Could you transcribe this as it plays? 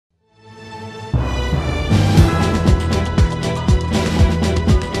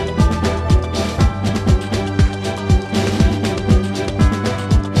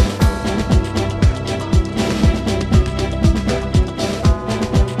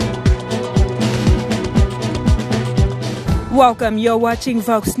Welcome, you're watching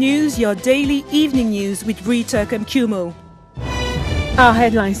Vox News, your daily evening news with Rita Kamkumo. Our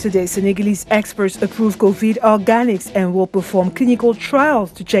headlines today: Senegalese experts approve COVID organics and will perform clinical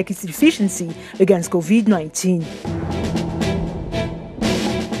trials to check its efficiency against COVID-19.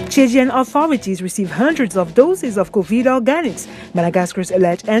 Chilean authorities receive hundreds of doses of COVID organics, Madagascar's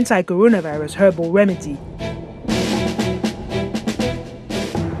alleged anti-coronavirus herbal remedy.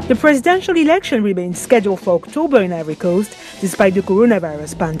 The presidential election remains scheduled for October in Ivory Coast despite the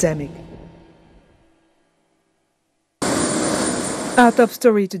coronavirus pandemic. Our top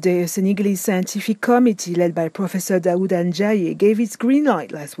story today: a Senegalese scientific committee led by Professor Daoud Ndiaye gave its green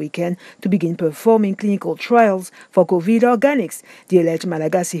light last weekend to begin performing clinical trials for COVID organics, the alleged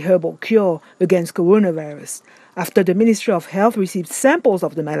Malagasy herbal cure against coronavirus. After the Ministry of Health received samples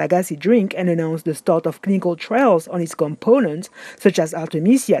of the Malagasy drink and announced the start of clinical trials on its components, such as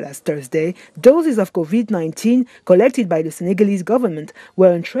Artemisia last Thursday, doses of COVID-19 collected by the Senegalese government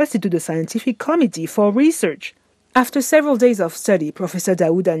were entrusted to the scientific committee for research. After several days of study, Professor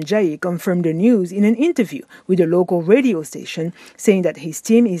Daoud Ndiaye confirmed the news in an interview with a local radio station, saying that his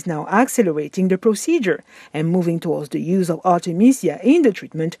team is now accelerating the procedure and moving towards the use of Artemisia in the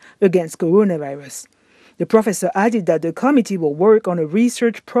treatment against coronavirus. The professor added that the committee will work on a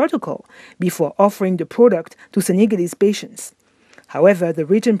research protocol before offering the product to Senegalese patients. However, the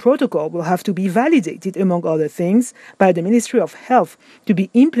written protocol will have to be validated, among other things, by the Ministry of Health to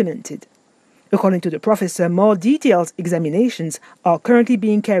be implemented. According to the professor, more detailed examinations are currently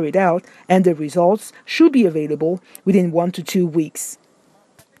being carried out and the results should be available within 1 to 2 weeks.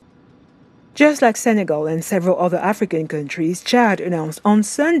 Just like Senegal and several other African countries, Chad announced on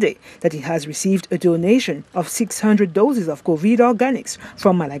Sunday that it has received a donation of 600 doses of COVID organics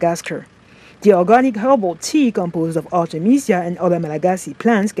from Madagascar. The organic herbal tea composed of Artemisia and other Malagasy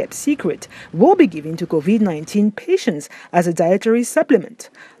plants kept secret will be given to COVID-19 patients as a dietary supplement.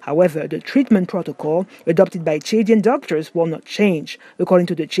 However, the treatment protocol adopted by Chadian doctors will not change, according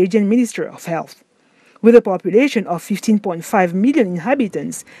to the Chadian Minister of Health. With a population of 15.5 million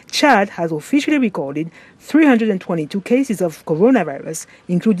inhabitants, Chad has officially recorded 322 cases of coronavirus,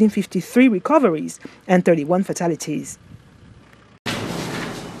 including 53 recoveries and 31 fatalities.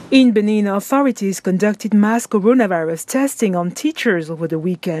 In Benin, authorities conducted mass coronavirus testing on teachers over the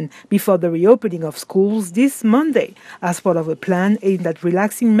weekend before the reopening of schools this Monday, as part of a plan aimed at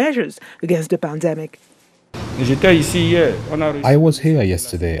relaxing measures against the pandemic. I was here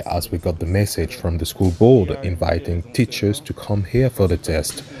yesterday as we got the message from the school board inviting teachers to come here for the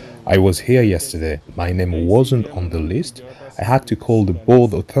test. I was here yesterday. My name wasn't on the list. I had to call the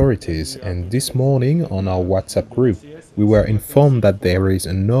board authorities, and this morning on our WhatsApp group, we were informed that there is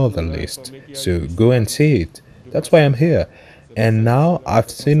another list. So go and see it. That's why I'm here. And now I've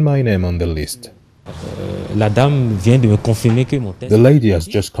seen my name on the list. The lady has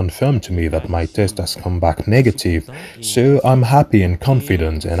just confirmed to me that my test has come back negative, so I'm happy and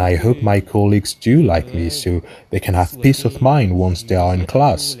confident, and I hope my colleagues do like me so they can have peace of mind once they are in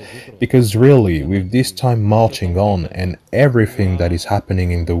class. Because really, with this time marching on and everything that is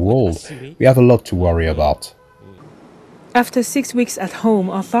happening in the world, we have a lot to worry about. After 6 weeks at home,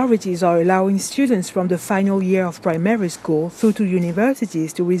 authorities are allowing students from the final year of primary school through to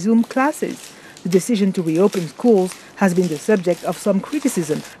universities to resume classes. The decision to reopen schools has been the subject of some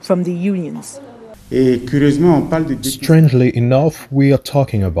criticism from the unions. Strangely enough, we are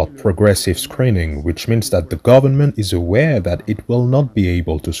talking about progressive screening, which means that the government is aware that it will not be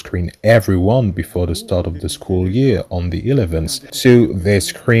able to screen everyone before the start of the school year on the 11th. So they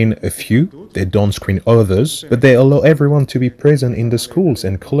screen a few, they don't screen others, but they allow everyone to be present in the schools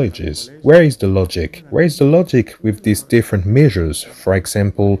and colleges. Where is the logic? Where is the logic with these different measures, for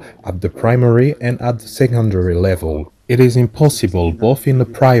example, at the primary and at the secondary level? It is impossible, both in the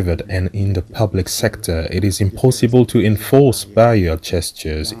private and in the public sector, it is impossible to enforce barrier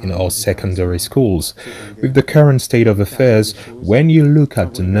gestures in our secondary schools. With the current state of affairs, when you look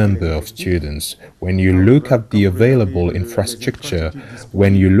at the number of students, when you look at the available infrastructure,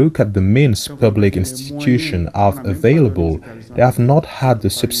 when you look at the means public institutions have available, they have not had the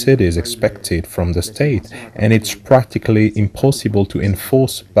subsidies expected from the state, and it's practically impossible to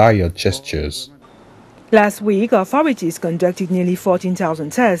enforce barrier gestures. Last week, authorities conducted nearly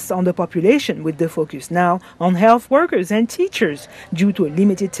 14,000 tests on the population, with the focus now on health workers and teachers due to a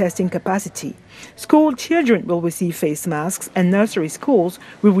limited testing capacity. School children will receive face masks and nursery schools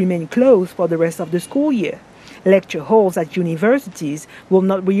will remain closed for the rest of the school year. Lecture halls at universities will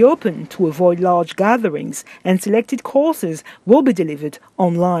not reopen to avoid large gatherings, and selected courses will be delivered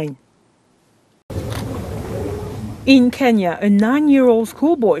online. In Kenya, a 9-year-old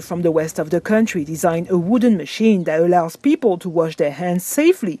schoolboy from the west of the country designed a wooden machine that allows people to wash their hands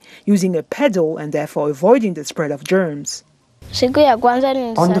safely using a pedal and therefore avoiding the spread of germs.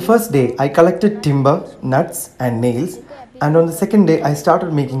 On the first day, I collected timber, nuts, and nails, and on the second day, I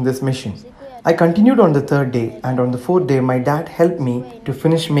started making this machine. I continued on the third day, and on the fourth day, my dad helped me to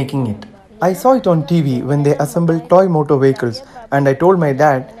finish making it. I saw it on TV when they assembled toy motor vehicles, and I told my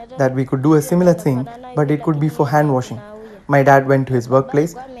dad that we could do a similar thing, but it could be for hand washing. My dad went to his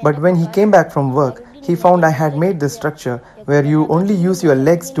workplace, but when he came back from work, he found I had made this structure where you only use your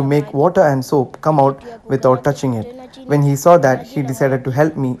legs to make water and soap come out without touching it. When he saw that, he decided to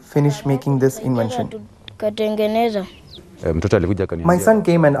help me finish making this invention. My son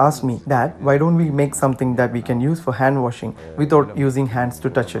came and asked me, Dad, why don't we make something that we can use for hand washing without using hands to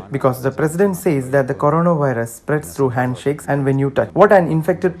touch it? Because the president says that the coronavirus spreads through handshakes and when you touch. What an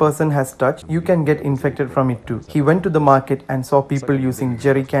infected person has touched, you can get infected from it too. He went to the market and saw people using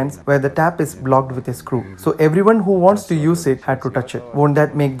jerry cans where the tap is blocked with a screw. So everyone who wants to use it had to touch it. Won't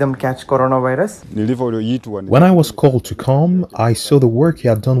that make them catch coronavirus? When I was called to come, I saw the work he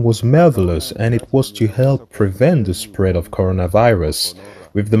had done was marvelous and it was to help prevent the spread of coronavirus.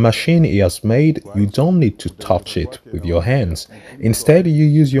 With the machine he has made, you don't need to touch it with your hands. Instead, you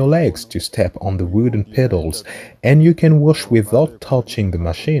use your legs to step on the wooden pedals, and you can wash without touching the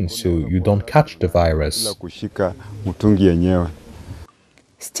machine so you don't catch the virus.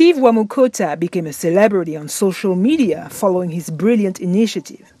 Steve Wamukota became a celebrity on social media following his brilliant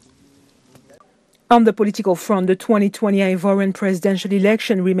initiative. On the political front, the 2020 Ivorian presidential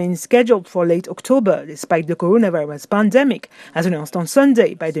election remains scheduled for late October, despite the coronavirus pandemic, as announced on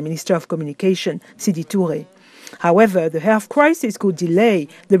Sunday by the Minister of Communication, Sidi Touré. However, the health crisis could delay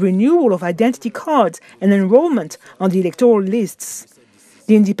the renewal of identity cards and enrollment on the electoral lists.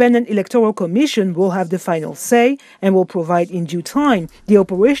 The Independent Electoral Commission will have the final say and will provide in due time the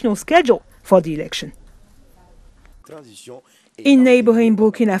operational schedule for the election. In neighboring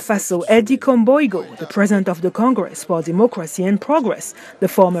Burkina Faso, Edi Komboigo, the president of the Congress for Democracy and Progress, the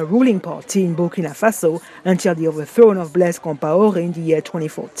former ruling party in Burkina Faso until the overthrow of Blaise Compaoré in the year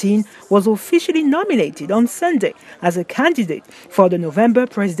 2014, was officially nominated on Sunday as a candidate for the November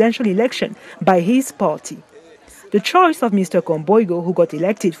presidential election by his party. The choice of Mr. Komboigo, who got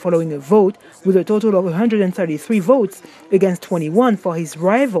elected following a vote with a total of 133 votes against 21 for his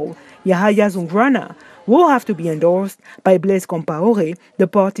rival, Yahya Zungrana, will have to be endorsed by Blaise Compaoré, the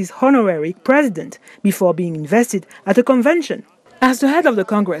party's honorary president, before being invested at a convention. As the head of the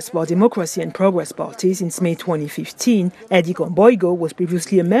Congress for Democracy and Progress Party since May 2015, Edi Komboigo was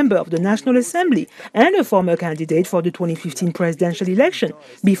previously a member of the National Assembly and a former candidate for the 2015 presidential election,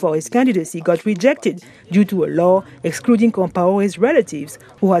 before his candidacy got rejected due to a law excluding Compaoré's relatives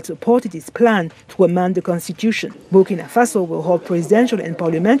who had supported his plan to amend the constitution. Burkina Faso will hold presidential and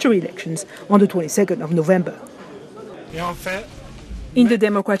parliamentary elections on the 22nd of November. In the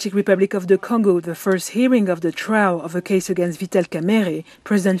Democratic Republic of the Congo, the first hearing of the trial of a case against Vital Kamerhe,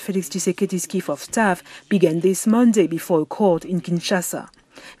 President Félix Tshisekedi's chief of staff, began this Monday before a court in Kinshasa.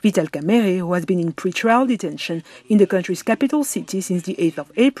 Vital Kamerhe, who has been in pre-trial detention in the country's capital city since the 8th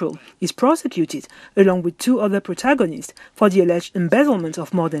of April, is prosecuted, along with two other protagonists, for the alleged embezzlement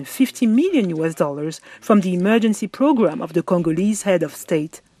of more than $50 million from the emergency program of the Congolese head of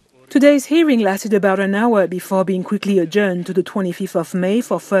state. Today's hearing lasted about an hour before being quickly adjourned to the 25th of May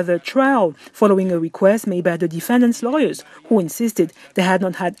for further trial, following a request made by the defendant's lawyers, who insisted they had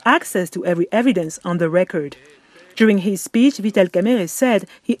not had access to every evidence on the record. During his speech, Vital Kamerhe said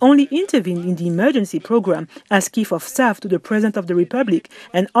he only intervened in the emergency program as chief of staff to the President of the Republic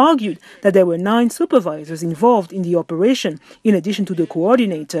and argued that there were 9 supervisors involved in the operation, in addition to the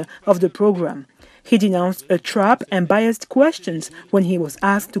coordinator of the program. He denounced a trap and biased questions when he was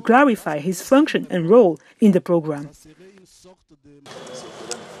asked to clarify his function and role in the program.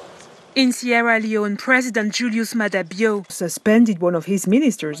 In Sierra Leone, President Julius Maada Bio suspended one of his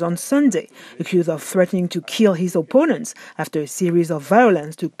ministers on Sunday, accused of threatening to kill his opponents after a series of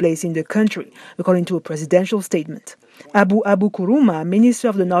violence took place in the country, according to a presidential statement. Abu Kuruma, minister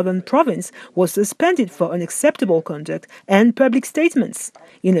of the Northern Province, was suspended for unacceptable conduct and public statements.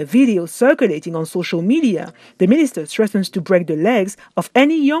 In a video circulating on social media, the minister threatens to break the legs of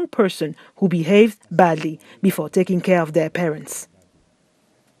any young person who behaves badly before taking care of their parents.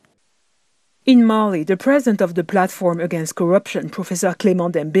 In Mali, the president of the Platform Against Corruption, Professor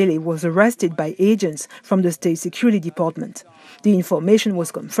Clément Dembélé, was arrested by agents from the State Security Department. The information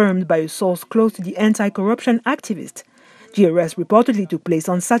was confirmed by a source close to the anti-corruption activist. The arrest reportedly took place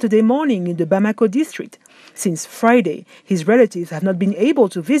on Saturday morning in the Bamako district. Since Friday, his relatives have not been able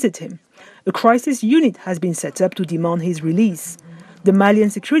to visit him. A crisis unit has been set up to demand his release. The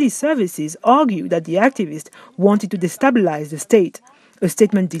Malian security services argue that the activist wanted to destabilize the state, a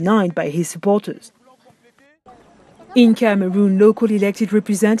statement denied by his supporters. In Cameroon, local elected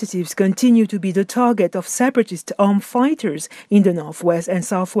representatives continue to be the target of separatist armed fighters in the northwest and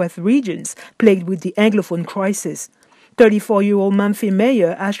southwest regions, plagued with the Anglophone crisis. 34-year-old Mamfe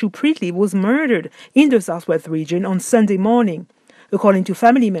Mayor Ashu Pritley was murdered in the southwest region on Sunday morning. According to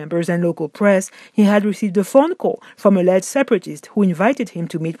family members and local press, he had received a phone call from alleged separatists who invited him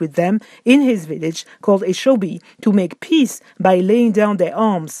to meet with them in his village called Eshobi to make peace by laying down their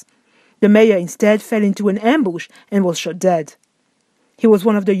arms. The mayor instead fell into an ambush and was shot dead. He was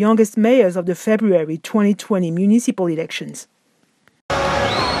one of the youngest mayors of the February 2020 municipal elections.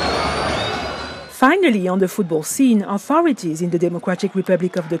 Finally, on the football scene, authorities in the Democratic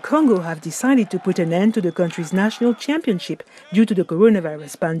Republic of the Congo have decided to put an end to the country's national championship due to the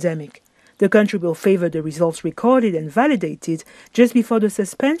coronavirus pandemic. The country will favor the results recorded and validated just before the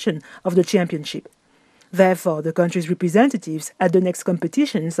suspension of the championship. Therefore, the country's representatives at the next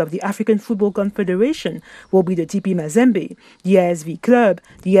competitions of the African Football Confederation will be the TP Mazembe, the ASV Club,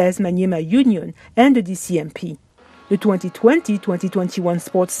 the AS Maniema Union, and the DCMP. The 2020-2021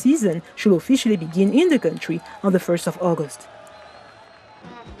 sports season should officially begin in the country on the 1st of August.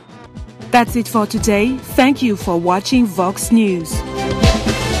 That's it for today. Thank you for watching Vox News.